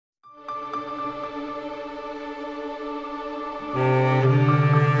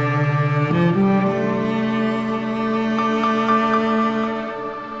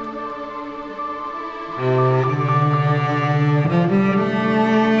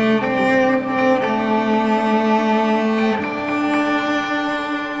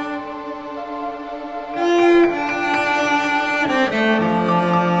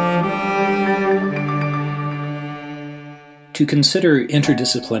To consider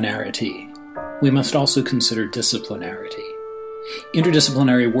interdisciplinarity, we must also consider disciplinarity.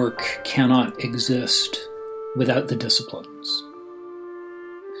 Interdisciplinary work cannot exist without the disciplines.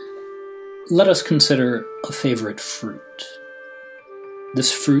 Let us consider a favorite fruit.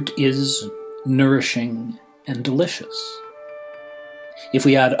 This fruit is nourishing and delicious. If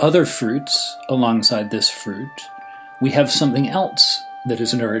we add other fruits alongside this fruit, we have something else that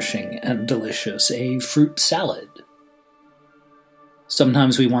is nourishing and delicious, a fruit salad.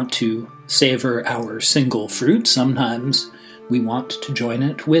 Sometimes we want to savor our single fruit, sometimes we want to join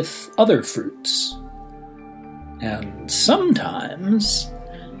it with other fruits. And sometimes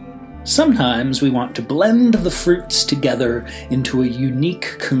we want to blend the fruits together into a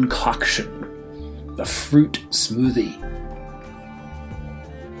unique concoction, the fruit smoothie.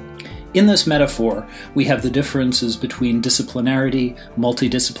 In this metaphor, we have the differences between disciplinarity,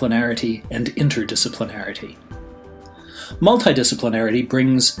 multidisciplinarity, and interdisciplinarity. Multidisciplinarity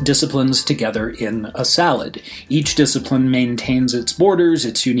brings disciplines together in a salad. Each discipline maintains its borders,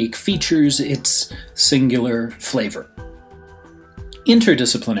 its unique features, its singular flavor.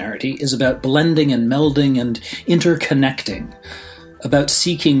 Interdisciplinarity is about blending and melding and interconnecting, about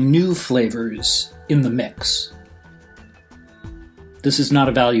seeking new flavors in the mix. This is not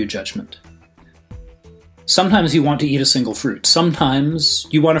a value judgment. Sometimes you want to eat a single fruit. Sometimes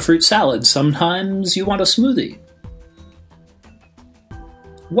you want a fruit salad. Sometimes you want a smoothie.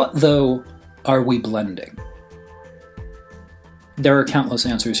 What, though, are we blending? There are countless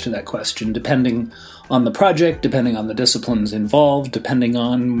answers to that question, depending on the project, depending on the disciplines involved, depending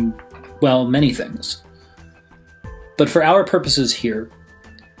on, well, many things. But for our purposes here,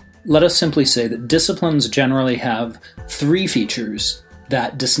 let us simply say that disciplines generally have three features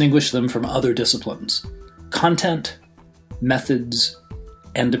that distinguish them from other disciplines: content, methods,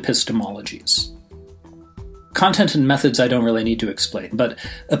 and epistemologies. Content and methods I don't really need to explain, but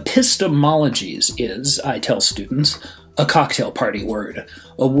epistemologies is, I tell students, a cocktail party word,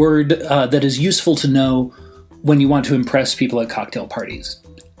 a word that is useful to know when you want to impress people at cocktail parties,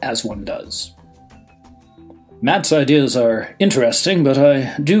 as one does. Matt's ideas are interesting, but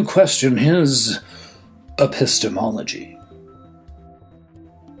I do question his epistemology.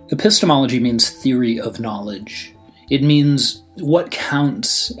 Epistemology means theory of knowledge. It means what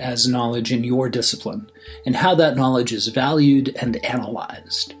counts as knowledge in your discipline, and how that knowledge is valued and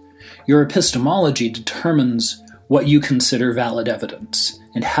analyzed. Your epistemology determines what you consider valid evidence,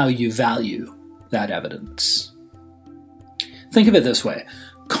 and how you value that evidence. Think of it this way.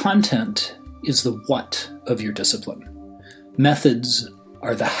 Content is the what of your discipline. Methods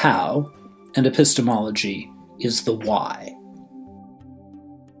are the how, and epistemology is the why.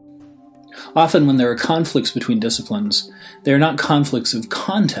 Often when there are conflicts between disciplines, they are not conflicts of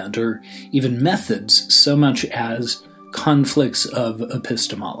content or even methods so much as conflicts of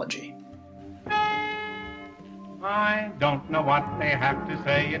epistemology. I don't know what they have to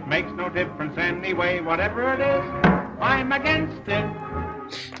say. It makes no difference anyway. Whatever it is, I'm against it.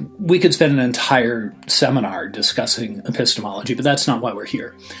 We could spend an entire seminar discussing epistemology, but that's not why we're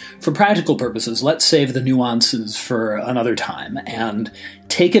here. For practical purposes, let's save the nuances for another time and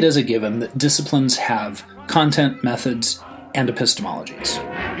take it as a given that disciplines have content, methods, and epistemologies.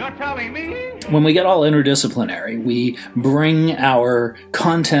 You're telling me? When we get all interdisciplinary, we bring our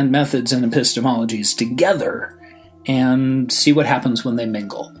content, methods, and epistemologies together and see what happens when they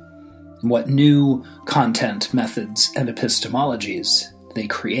mingle. What new content, methods, and epistemologies they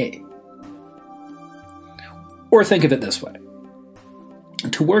create. Or think of it this way.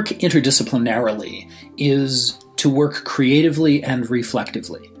 To work interdisciplinarily is to work creatively and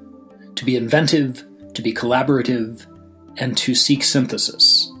reflectively, to be inventive, to be collaborative, and to seek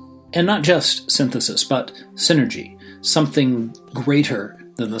synthesis. And not just synthesis, but synergy, something greater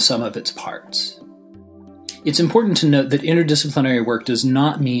than the sum of its parts. It's important to note that interdisciplinary work does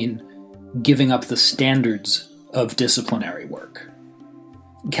not mean giving up the standards of disciplinary work.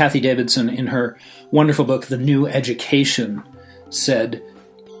 Kathy Davidson, in her wonderful book, The New Education, said,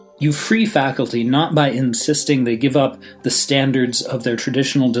 "You free faculty not by insisting they give up the standards of their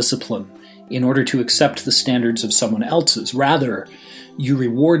traditional discipline in order to accept the standards of someone else's. Rather, you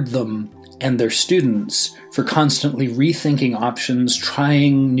reward them and their students for constantly rethinking options,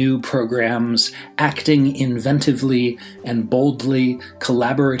 trying new programs, acting inventively and boldly,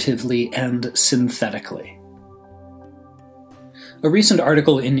 collaboratively, and synthetically." A recent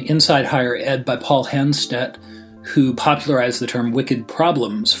article in Inside Higher Ed by Paul Hanstedt, who popularized the term wicked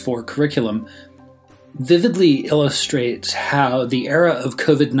problems for curriculum, vividly illustrates how the era of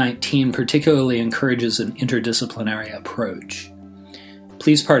COVID-19 particularly encourages an interdisciplinary approach.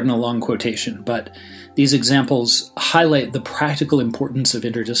 Please pardon a long quotation, but These examples highlight the practical importance of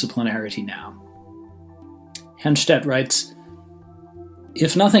interdisciplinarity now. Henstedt writes,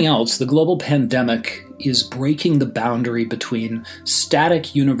 "If nothing else, the global pandemic is breaking the boundary between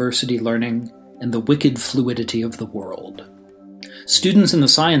static university learning and the wicked fluidity of the world. Students in the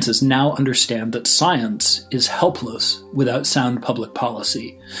sciences now understand that science is helpless without sound public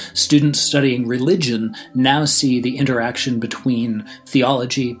policy. Students studying religion now see the interaction between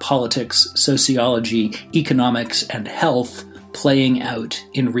theology, politics, sociology, economics, and health playing out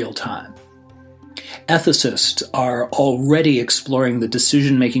in real time. Ethicists are already exploring the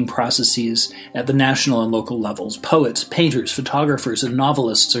decision-making processes at the national and local levels. Poets, painters, photographers, and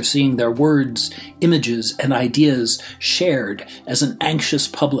novelists are seeing their words, images, and ideas shared as an anxious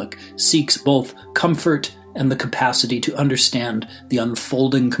public seeks both comfort and the capacity to understand the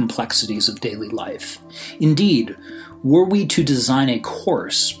unfolding complexities of daily life. Indeed, were we to design a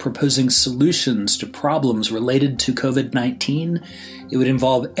course proposing solutions to problems related to COVID-19, it would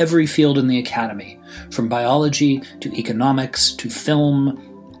involve every field in the academy, from biology to economics to film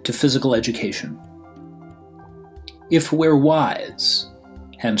to physical education. If we're wise,"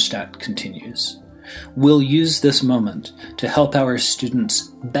 Henstedt continues, "we'll use this moment to help our students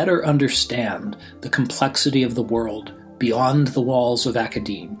better understand the complexity of the world beyond the walls of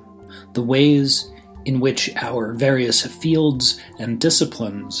academe, the ways in which our various fields and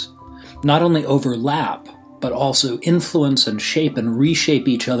disciplines not only overlap, but also influence and shape and reshape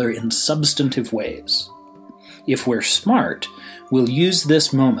each other in substantive ways. If we're smart, we'll use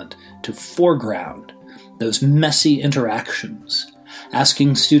this moment to foreground those messy interactions,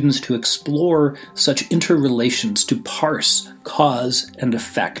 asking students to explore such interrelations, to parse cause and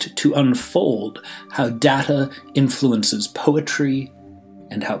effect, to unfold how data influences poetry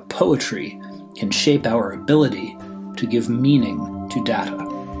and how poetry can shape our ability to give meaning to data."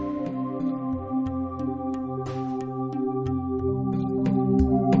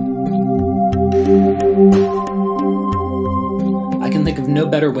 I can think of no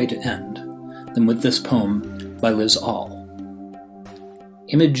better way to end than with this poem by Liz Ahl.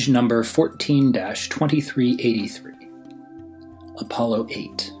 Image number 14-2383, Apollo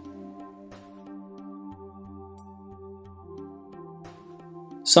 8.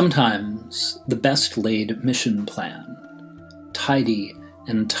 Sometimes the best-laid mission plan, tidy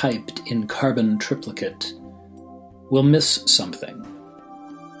and typed in carbon triplicate, will miss something,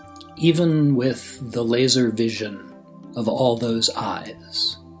 even with the laser vision of all those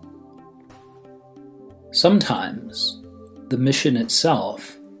eyes. Sometimes the mission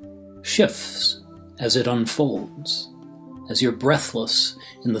itself shifts as it unfolds, as you're breathless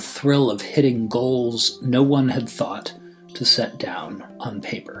in the thrill of hitting goals no one had thought to set down on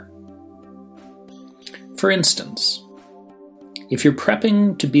paper. For instance, if you're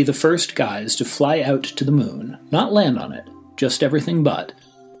prepping to be the first guys to fly out to the moon, not land on it, just everything but,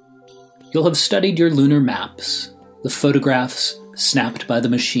 you'll have studied your lunar maps, the photographs snapped by the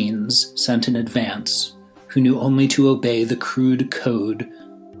machines sent in advance, who knew only to obey the crude code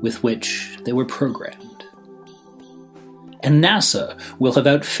with which they were programmed. And NASA will have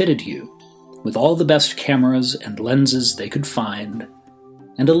outfitted you with all the best cameras and lenses they could find,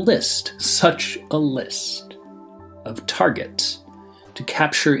 and a list, such a list, of targets to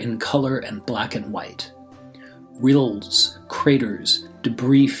capture in color and black and white. Rills, craters,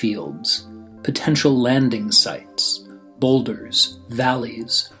 debris fields, potential landing sites, boulders,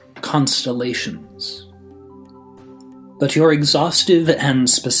 valleys, constellations. But your exhaustive and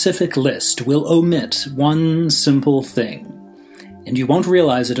specific list will omit one simple thing, and you won't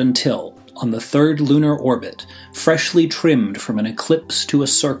realize it until, on the third lunar orbit, freshly trimmed from an eclipse to a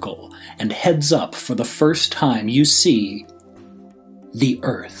circle, and heads up for the first time, you see the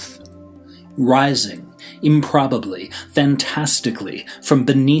Earth, rising improbably, fantastically, from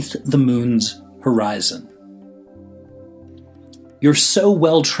beneath the moon's horizon. You're so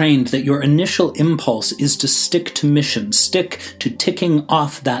well trained that your initial impulse is to stick to mission, stick to ticking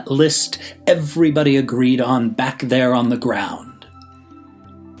off that list everybody agreed on back there on the ground.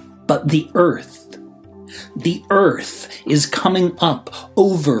 But the Earth is coming up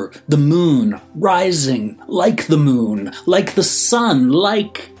over the moon, rising like the moon, like the sun,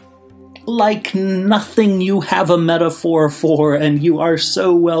 like nothing you have a metaphor for, and you are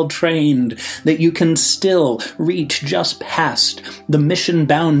so well trained that you can still reach just past the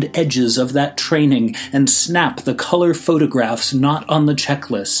mission-bound edges of that training and snap the color photographs not on the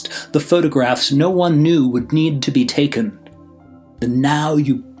checklist, the photographs no one knew would need to be taken. The now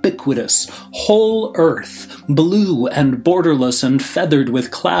ubiquitous whole Earth, blue and borderless and feathered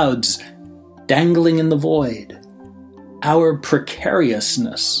with clouds, dangling in the void. Our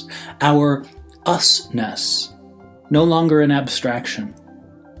precariousness, our usness, no longer an abstraction.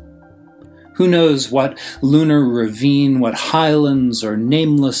 Who knows what lunar ravine, what highlands or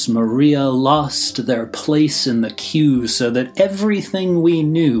nameless Maria lost their place in the queue so that everything we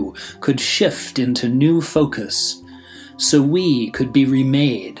knew could shift into new focus, so we could be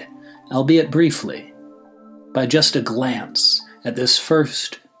remade, albeit briefly, by just a glance at this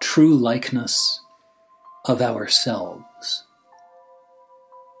first true likeness of ourselves.